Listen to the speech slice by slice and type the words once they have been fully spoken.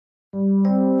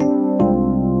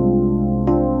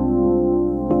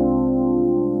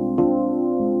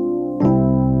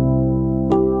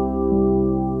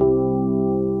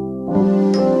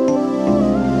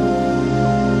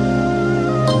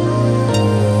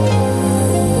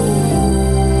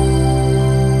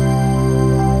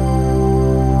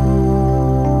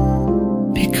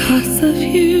of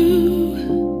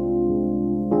you,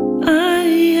 I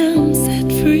am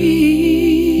set free.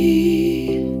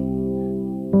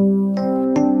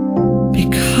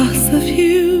 Because of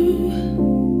you,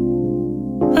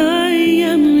 I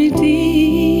am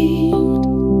redeemed.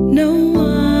 No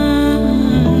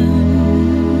one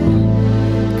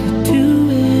could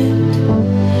do it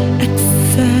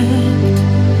except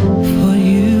for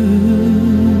you.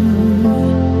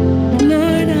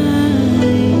 Lord,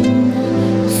 I'm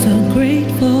so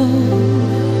grateful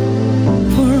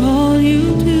for all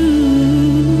you do.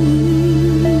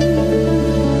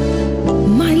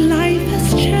 My life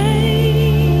has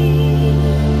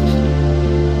changed.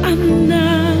 I'm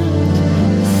not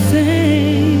the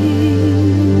same.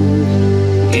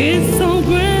 It's so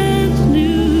brand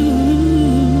new.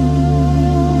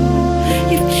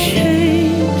 You've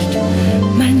changed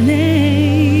my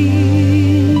name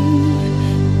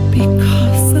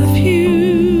because of you.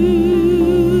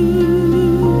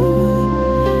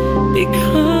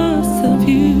 Because of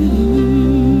you.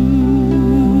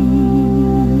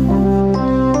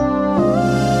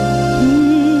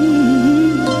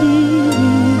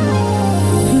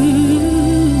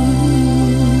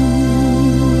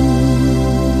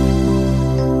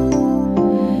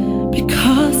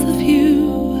 Because of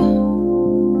you,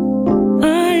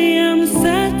 I am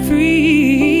set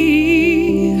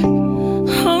free.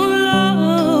 Oh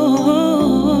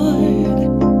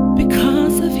Lord,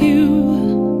 because of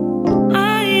you,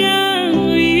 I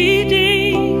am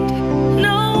redeemed.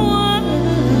 No one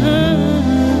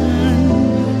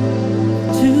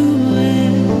do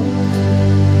it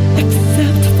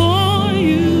except for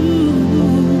you.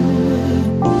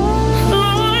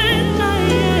 Lord, I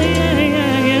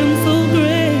am so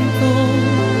grateful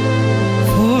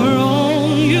for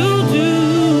all you do.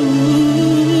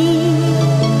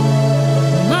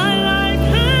 My life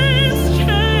has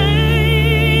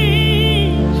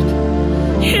changed.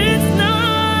 It's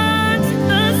not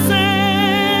the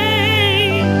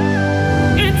same.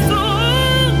 It's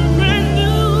all brand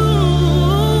new.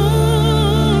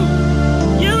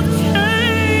 You've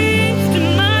changed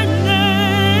my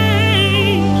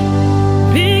name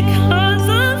because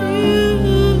of you.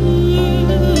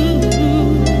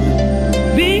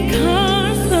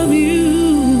 Because of you.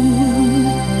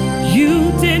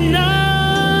 You did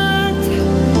not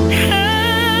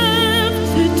have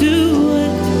to do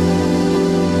it,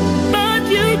 but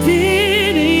you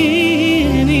did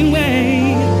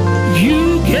anyway.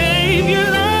 You gave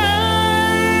your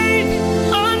life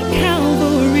on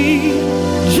Calvary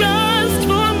just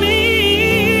for me.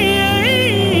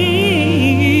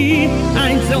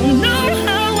 I don't know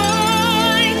how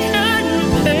I can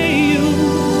repay you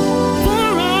for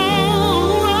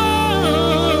all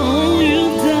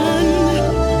you've done.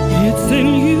 It's in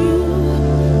you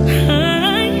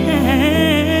I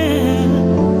have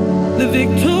the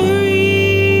victory.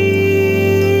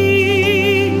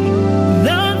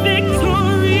 The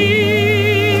victory.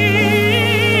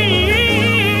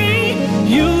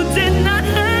 You did not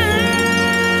have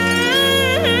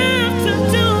to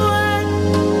do it,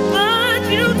 but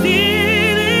you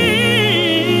did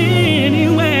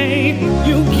anyway.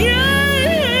 You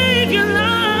gave your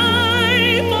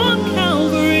life on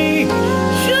Calvary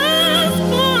just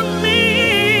for me.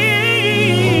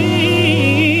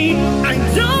 I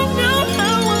don't know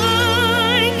how I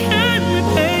can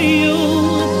repay you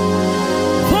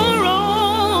for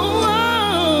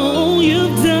all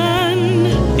you've done.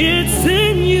 It's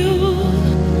in you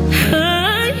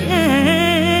I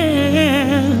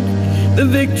have the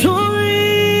victory.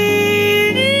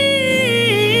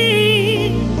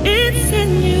 It's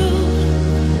in you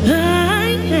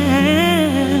I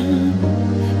have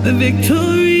the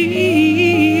victory.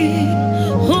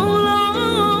 Oh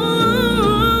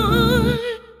Lord,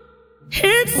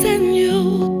 it's in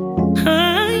you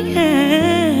I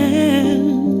have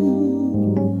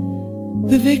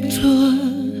the victory.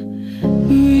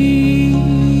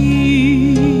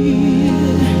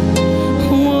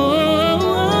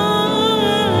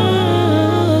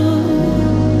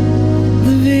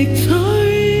 The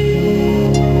victory.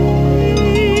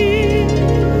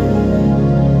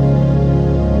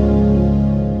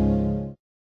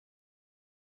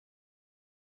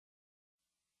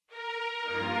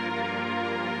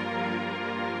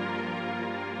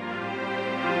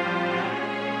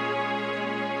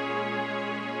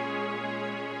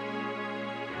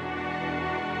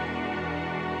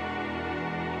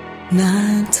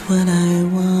 Not what I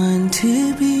want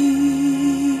to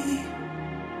be,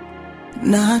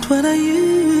 not what I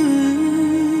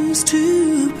used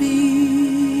to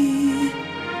be,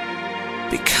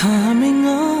 becoming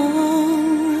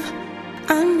all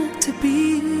I'm meant to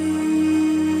be.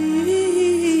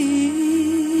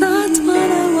 Not what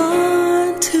I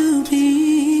want to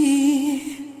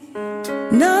be,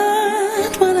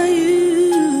 not what I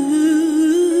used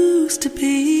to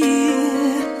be,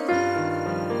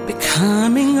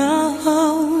 becoming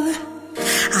all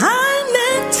I'm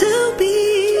meant to be.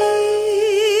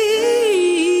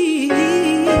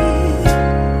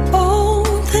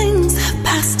 Old things have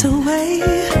passed away.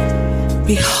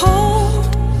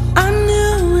 Behold, I'm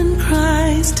new in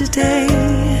Christ today.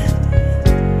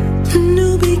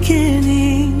 New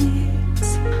beginnings,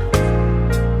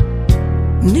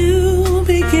 new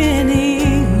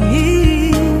beginnings.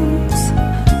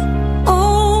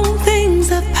 Old things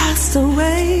have passed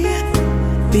away.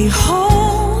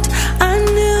 Behold, I'm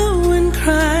new in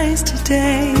Christ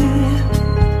today.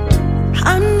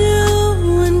 I'm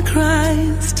new in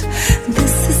Christ.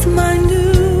 This is my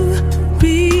new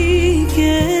beginning.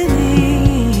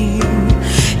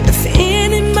 If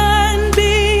any man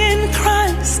be in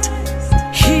Christ,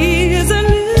 he is a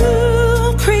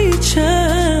new creature.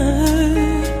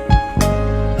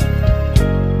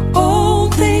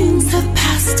 Old things have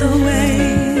passed away.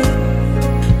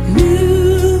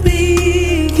 New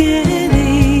beginning.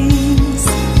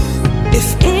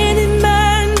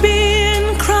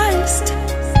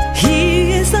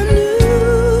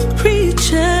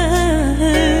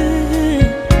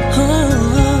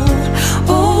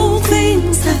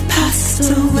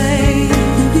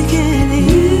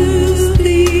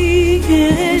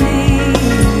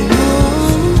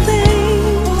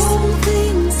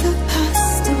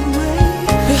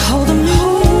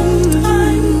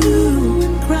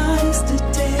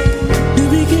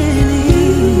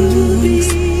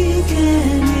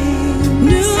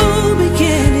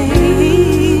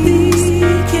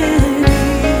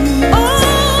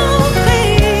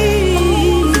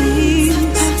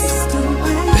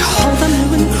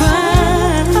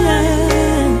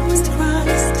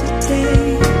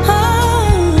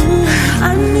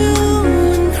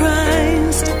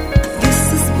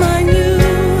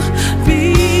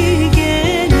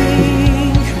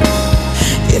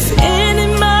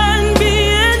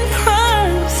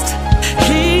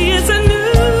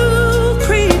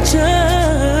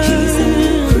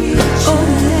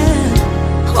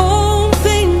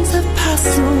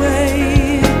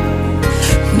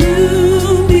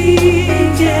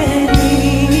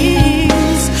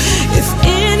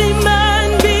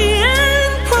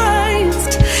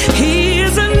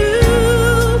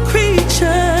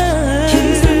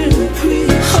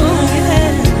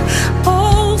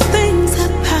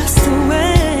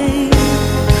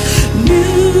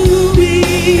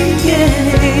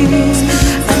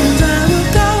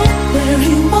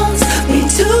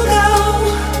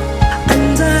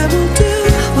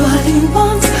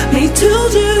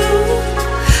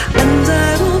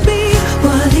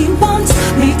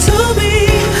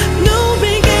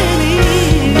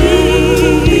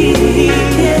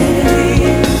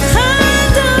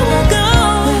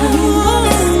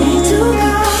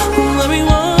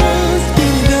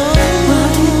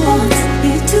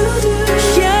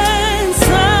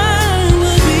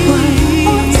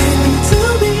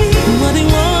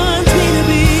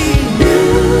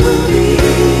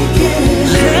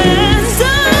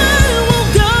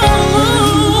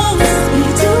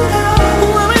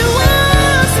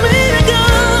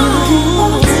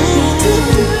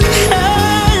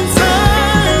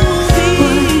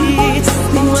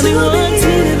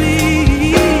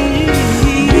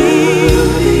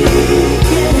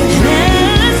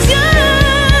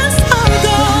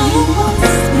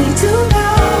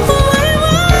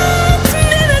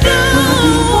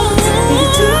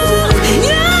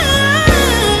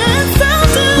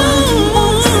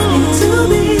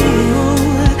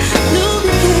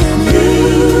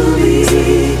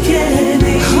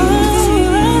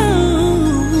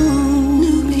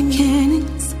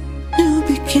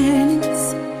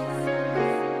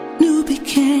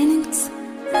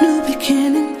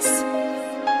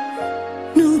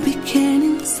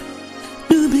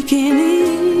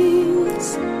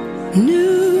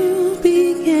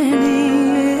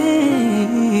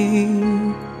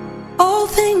 All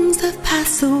things have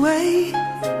passed away.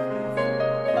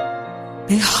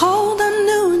 Behold, I'm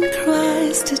new in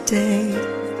Christ today.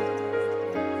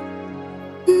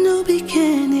 New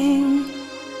beginning.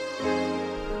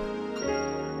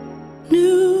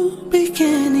 New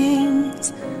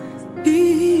beginnings.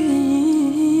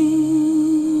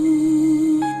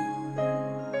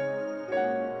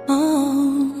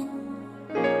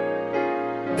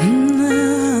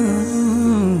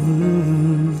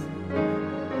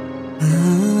 We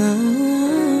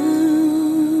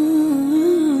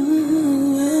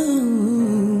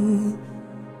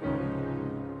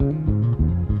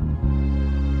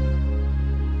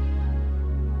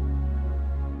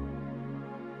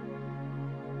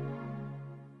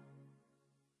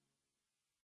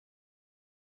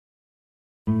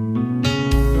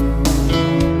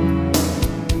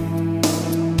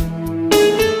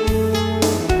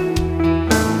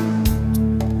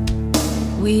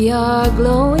are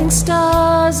glowing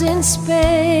stars in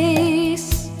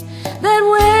space that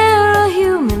wear a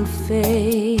human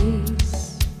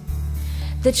face,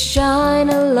 that shine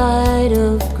a light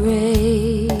of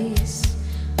grace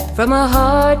from a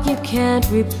heart you can't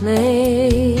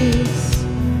replace.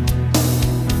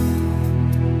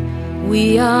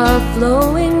 We are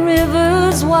flowing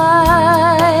rivers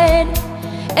wide,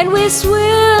 and we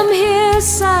swim here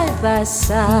side by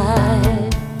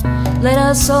side. Let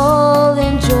us all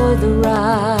enjoy the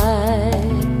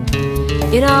ride.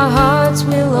 In our hearts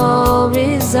we'll all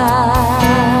reside.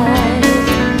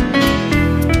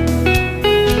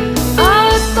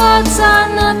 Our thoughts are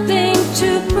nothing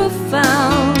too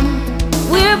profound.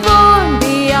 We're born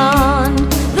beyond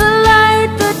the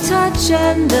light, the touch,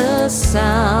 and the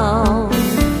sound.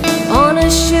 On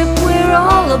a ship we're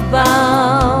all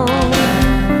abound,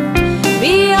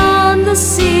 beyond the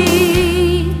sea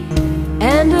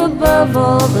and above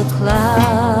all the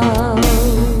clouds.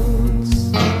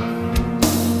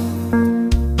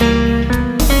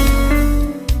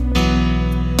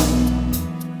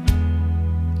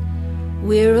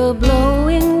 We're a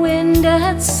blowing wind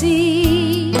at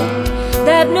sea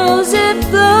that knows it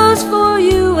blows for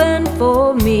you and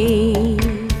for me.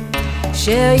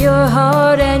 Share your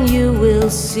heart and you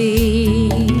will see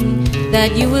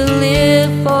that you will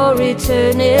live for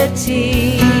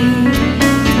eternity.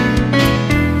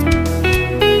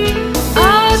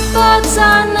 Thoughts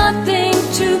are nothing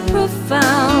too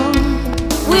profound.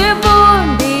 We're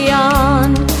born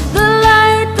beyond the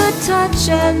light, the touch,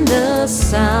 and the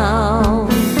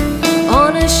sound.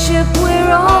 On a ship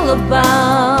we're all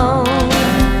abound,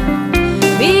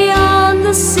 beyond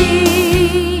the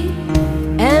sea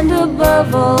and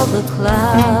above all the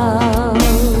clouds.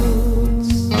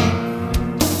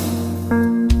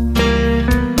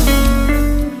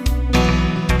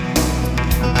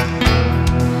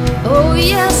 Oh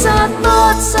yes, our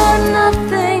thoughts are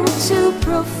nothing too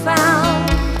profound.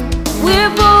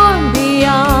 We're born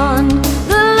beyond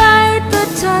the light, the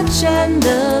touch, and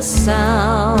the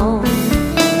sound.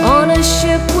 On a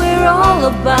ship we're all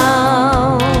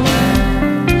abound,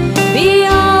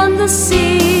 beyond the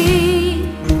sea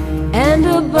and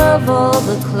above all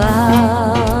the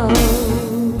clouds.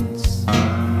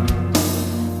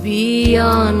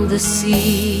 Beyond the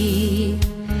sea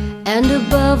and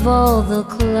above all the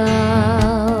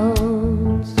clouds.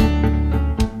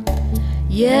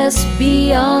 Yes,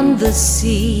 beyond the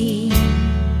sea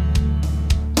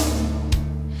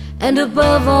and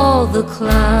above all the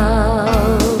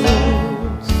clouds.